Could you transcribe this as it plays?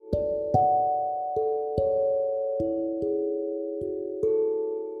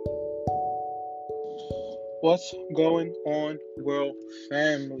What's going on, world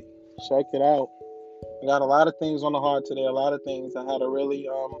family? Check it out. I got a lot of things on the heart today. A lot of things. I had a really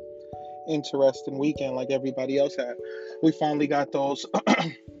interesting weekend, like everybody else had. We finally got those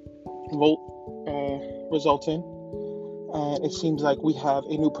vote results in. It seems like we have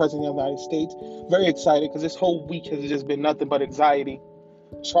a new president of the United States. Very excited because this whole week has just been nothing but anxiety,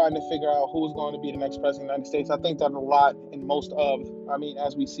 trying to figure out who's going to be the next president of the United States. I think that a lot in most of,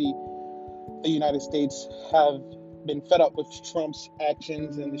 as we see, the United States have been fed up with Trump's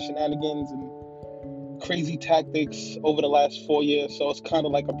actions and the shenanigans and crazy tactics over the last 4 years. So it's kind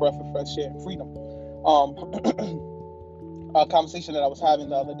of like a breath of fresh air and freedom. A conversation that I was having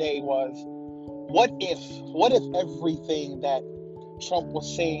the other day was, what if everything that Trump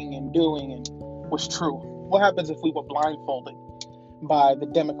was saying and doing and was true? What happens if we were blindfolded by the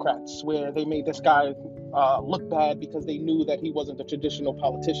Democrats, where they made this guy look bad because they knew that he wasn't a traditional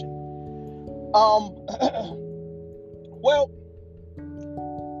politician? Well,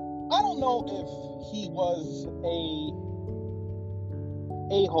 I don't know if he was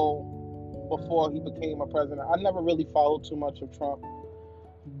a-hole before he became a president. I never really followed too much of Trump,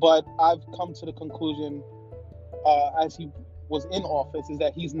 but I've come to the conclusion as he was in office is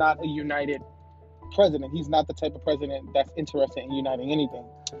that he's not a united president. He's not the type of president that's interested in uniting anything.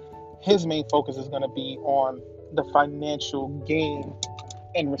 His main focus is going to be on the financial gain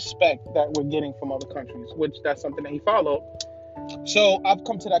and respect that we're getting from other countries, which that's something that he followed. So I've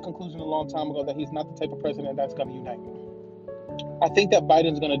come to that conclusion a long time ago that he's not the type of president that's going to unite. I think that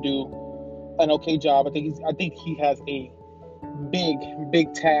Biden's going to do an okay job. I think he has a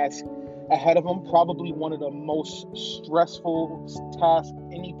big task ahead of him. Probably one of the most stressful tasks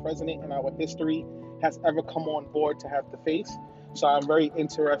any president in our history has ever come on board to have to face. So I'm very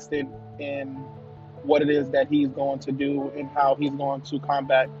interested in what it is that he's going to do and how he's going to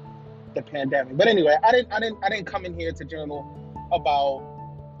combat the pandemic. But anyway, I didn't come in here to journal about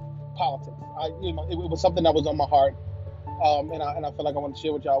politics. It was something that was on my heart, and I feel like I want to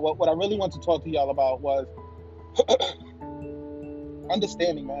share with y'all. What I really want to talk to y'all about was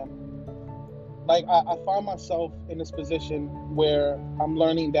understanding, man. Like I find myself in this position where I'm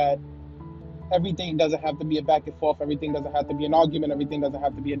learning that everything doesn't have to be a back and forth. Everything doesn't have to be an argument. Everything doesn't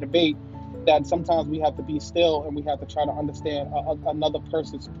have to be a debate. That sometimes we have to be still and we have to try to understand another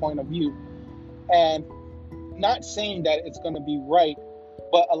person's point of view. And not saying that it's going to be right,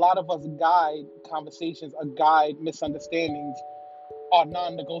 but a lot of us guide conversations, guide misunderstandings, or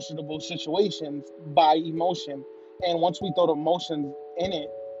non-negotiable situations by emotion. And once we throw the emotions in it,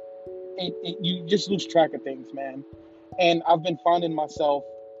 you just lose track of things, man. And I've been finding myself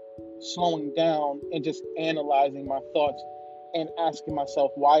slowing down and just analyzing my thoughts and asking myself,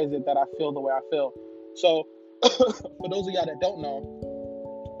 why is it that I feel the way I feel? So, for those of y'all that don't know,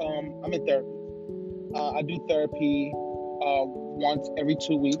 I'm in therapy. I do therapy once every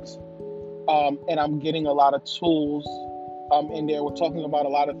 2 weeks, and I'm getting a lot of tools in there. We're talking about a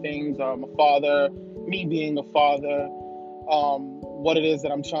lot of things. I'm a father, me being a father, what it is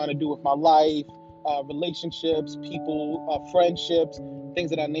that I'm trying to do with my life, relationships, people, friendships, things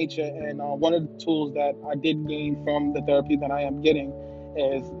of that nature. And one of the tools that I did gain from the therapy that I am getting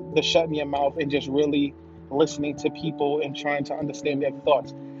is the shutting your mouth and just really listening to people and trying to understand their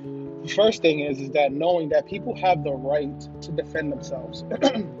thoughts. The first thing is that knowing that people have the right to defend themselves.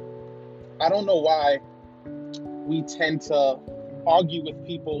 I don't know why we tend to argue with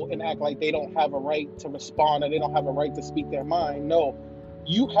people and act like they don't have a right to respond or they don't have a right to speak their mind. No,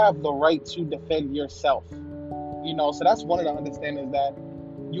 you have the right to defend yourself. So that's one of the understandings that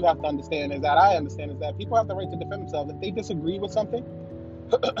you have to understand, is that I understand, is that people have the right to defend themselves. If they disagree with something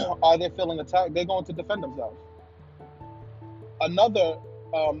or they're feeling attacked, they're going to defend themselves. Another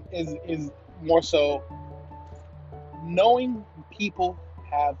is more so knowing people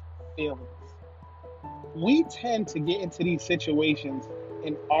have feelings. We tend to get into these situations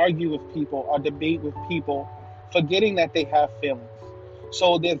and argue with people or debate with people, forgetting that they have feelings.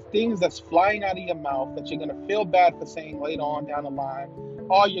 So there's things that's flying out of your mouth that you're going to feel bad for saying later on down the line,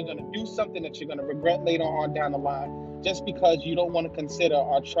 or you're going to do something that you're going to regret later on down the line, just because you don't want to consider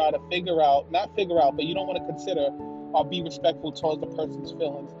or try to but you don't want to consider or be respectful towards the person's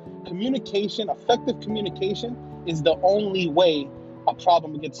feelings. Communication, effective communication, is the only way a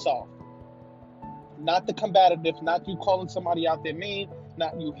problem gets solved. Not the combative, not you calling somebody out their name,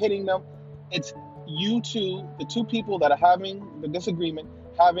 not you hitting them. It's you two, the two people that are having the disagreement,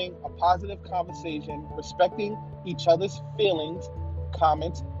 having a positive conversation, respecting each other's feelings,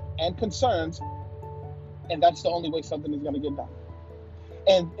 comments, and concerns, and that's the only way something is going to get done.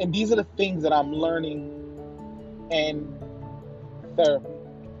 And these are the things that I'm learning in therapy.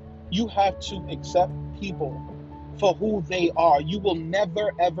 You have to accept people for who they are. You will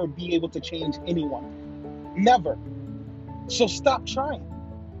never, ever be able to change anyone. Never. So stop trying.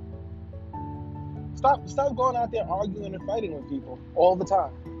 Stop going out there arguing and fighting with people all the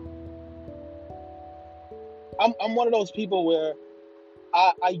time. I'm one of those people where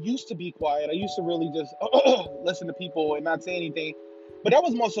I used to be quiet. I used to really just listen to people and not say anything. But that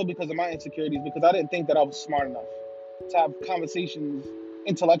was more so because of my insecurities, because I didn't think that I was smart enough to have conversations,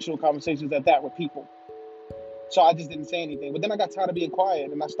 intellectual conversations at that with people. So I just didn't say anything. But then I got tired of being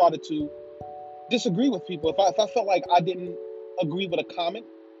quiet and I started to disagree with people. If I felt like I didn't agree with a comment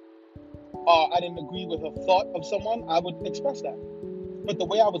or I didn't agree with a thought of someone, I would express that. But the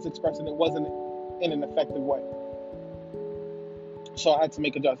way I was expressing it wasn't in an effective way. So I had to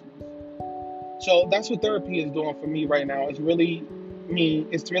make adjustments. So that's what therapy is doing for me right now. It's really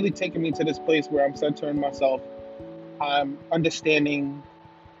taking me to this place where I'm centering myself. I'm understanding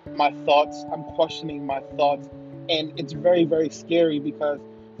my thoughts. I'm questioning my thoughts. And it's very, very scary because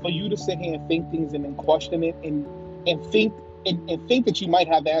for you to sit here and think things and then question it and think that you might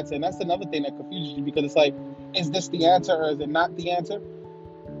have the answer. And that's another thing that confuses you, because it's like, is this the answer or is it not the answer?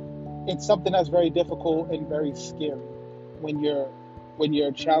 It's something that's very difficult and very scary when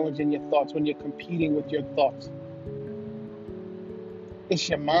you're challenging your thoughts, when you're competing with your thoughts. It's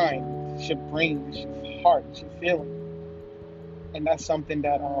your mind, it's your brain, it's your heart, it's your feeling. And that's something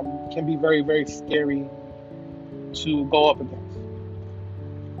that can be very, very scary to go up against.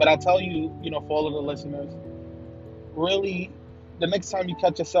 But I tell you, for all of the listeners, really, the next time you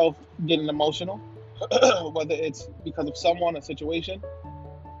catch yourself getting emotional, whether it's because of someone or situation,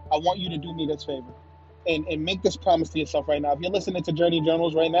 I want you to do me this favor and make this promise to yourself right now. If you're listening to Journey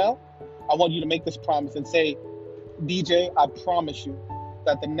Journals right now, I want you to make this promise and say, DJ, I promise you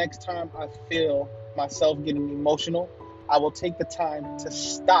that the next time I feel myself getting emotional, I will take the time to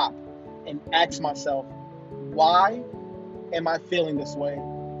stop and ask myself, why am I feeling this way?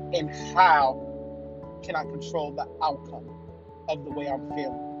 And how can I control the outcome of the way I'm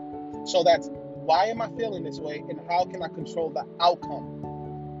feeling? So that's, why am I feeling this way? And how can I control the outcome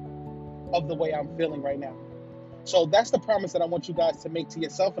of the way I'm feeling right now? So that's the promise that I want you guys to make to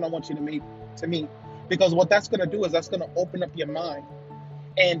yourself, and I want you to make to me. Because what that's going to do is that's going to open up your mind.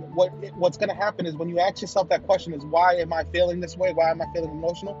 And what's going to happen is when you ask yourself that question is, why am I feeling this way? Why am I feeling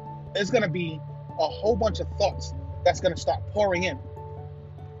emotional? There's going to be a whole bunch of thoughts that's going to start pouring in.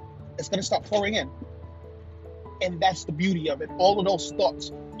 It's going to start pouring in. And that's the beauty of it. All of those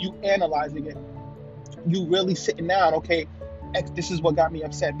thoughts, you analyzing it, you really sitting down, okay, X, this is what got me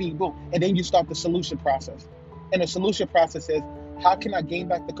upset, B, boom. And then you start the solution process. And the solution process is, how can I gain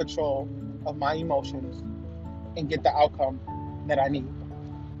back the control of my emotions and get the outcome that I need?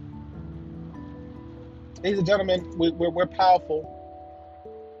 Ladies and gentlemen, we're powerful.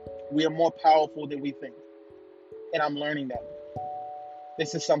 We are more powerful than we think. And I'm learning that.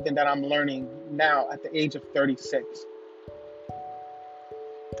 This is something that I'm learning now at the age of 36.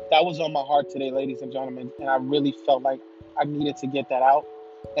 That was on my heart today, ladies and gentlemen. And I really felt like I needed to get that out.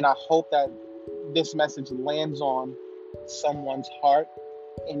 And I hope that this message lands on someone's heart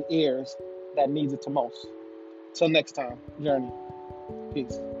and ears that needs it the most. Till next time, Journey.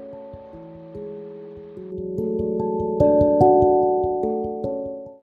 Peace.